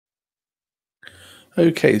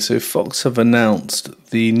Okay, so Fox have announced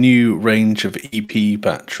the new range of EP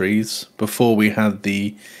batteries. Before we had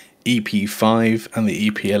the EP5 and the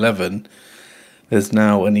EP11. There's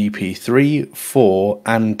now an EP3, 4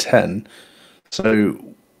 and 10.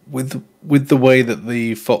 So with the way that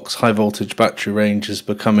the Fox high voltage battery range is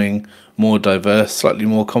becoming more diverse, slightly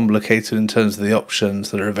more complicated in terms of the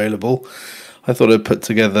options that are available, I thought I'd put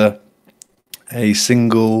together a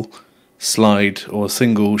single slide or a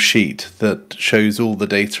single sheet that shows all the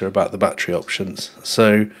data about the battery options.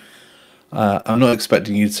 So I'm not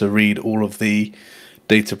expecting you to read all of the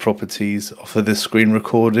data properties off of this screen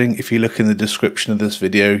recording. If you look in the description of this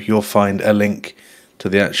video, you'll find a link to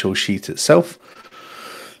the actual sheet itself.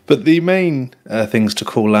 But the main things to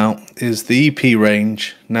call out is the EP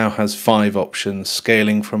range now has 5 options,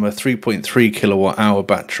 scaling from a 3.3 kilowatt hour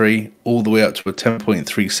battery all the way up to a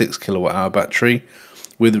 10.36 kilowatt hour battery,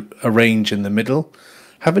 with a range in the middle.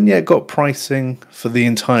 Haven't yet got pricing for the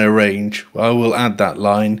entire range. I will add that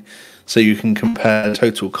line so you can compare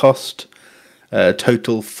total cost,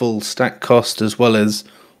 total full stack cost, as well as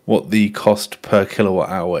what the cost per kilowatt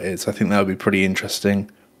hour is. I think that would be pretty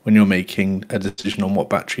interesting when you're making a decision on what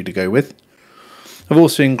battery to go with. I've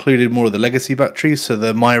also included more of the legacy batteries, so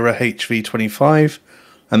the Myra HV25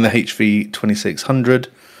 and the HV2600.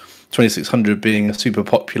 2600 being a super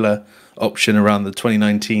popular option around the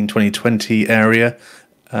 2019-2020 era,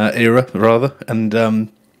 and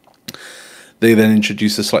they then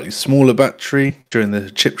introduced a slightly smaller battery during the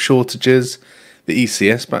chip shortages. The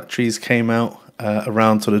ECS batteries came out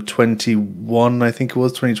around sort of 21, I think it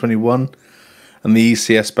was 2021, and the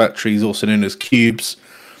ECS batteries, also known as cubes,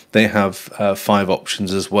 they have 5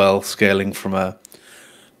 options as well, scaling from a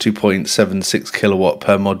 2.76 kilowatt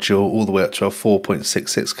per module all the way up to a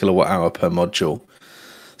 4.66 kilowatt hour per module.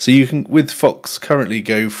 So you can, with Fox, currently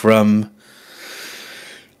go from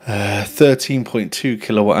 13.2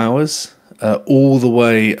 kilowatt hours all the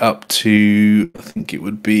way up to, I think it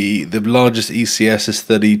would be, the largest ECS is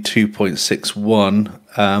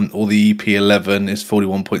 32.61, or the EP11 is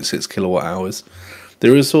 41.6 kilowatt hours.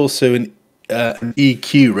 There is also an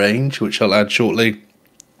EQ range, which I'll add shortly,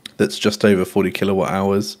 that's just over 40 kilowatt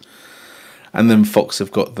hours. And then Fox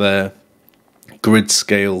have got their grid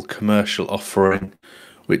scale commercial offering,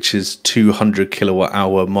 which is 200 kilowatt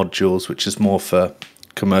hour modules, which is more for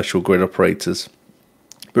commercial grid operators.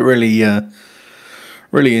 But really,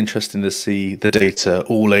 really interesting to see the data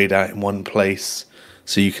all laid out in one place,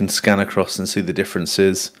 so you can scan across and see the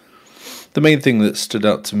differences. The main thing that stood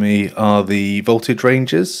out to me are the voltage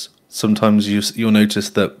ranges. Sometimes you'll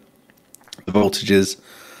notice that the voltages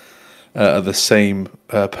are the same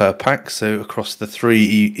per pack. So across the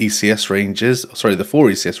 3 ECS ranges, sorry, the 4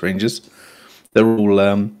 ECS ranges, they're all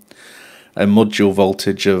a module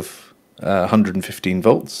voltage of 115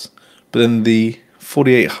 volts. But then the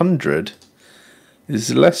 4800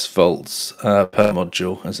 is less volts per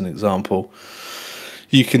module, as an example.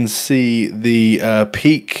 You can see the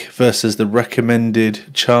peak versus the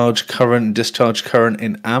recommended charge current, discharge current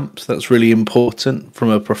in amps. That's really important from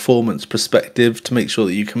a performance perspective to make sure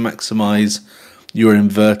that you can maximize your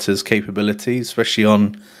inverter's capability, especially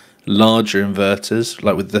on larger inverters,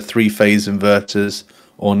 like with the 3-phase inverters,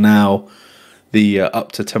 or now the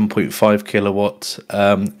up to 10.5 kilowatt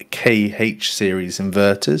KH series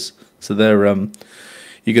inverters. So they're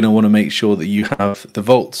you're going to want to make sure that you have the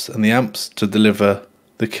volts and the amps to deliver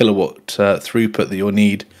the kilowatt throughput that you'll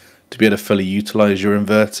need to be able to fully utilize your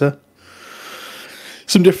inverter.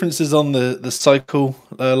 Some differences on the cycle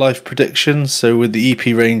life prediction. So with the EP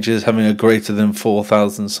ranges having a greater than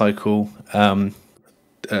 4,000 cycle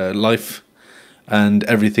life, and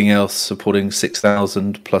everything else supporting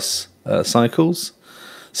 6,000 plus cycles.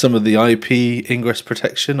 Some of the IP Ingress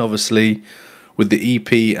Protection, obviously with the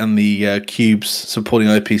EP and the cubes supporting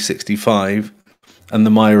IP65, and the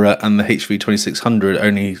Myra and the HV2600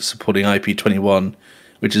 only supporting IP21,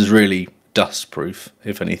 which is really dust proof,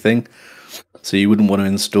 if anything. So you wouldn't want to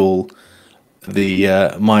install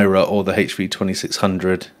the Myra or the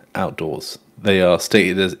HV2600 outdoors. They are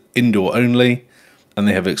stated as indoor only, and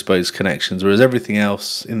they have exposed connections, whereas everything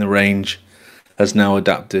else in the range has now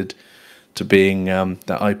adapted to being that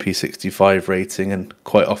IP65 rating, and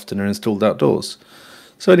quite often are installed outdoors.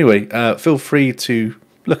 So anyway, feel free to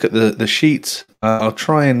look at the sheet. I'll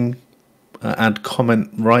try and add comment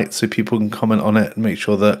right so people can comment on it and make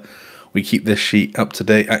sure that we keep this sheet up to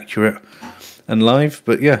date, accurate and live.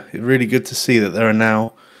 But yeah, it's really good to see that there are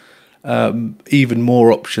now even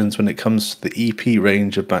more options when it comes to the EP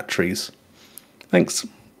range of batteries. Thanks.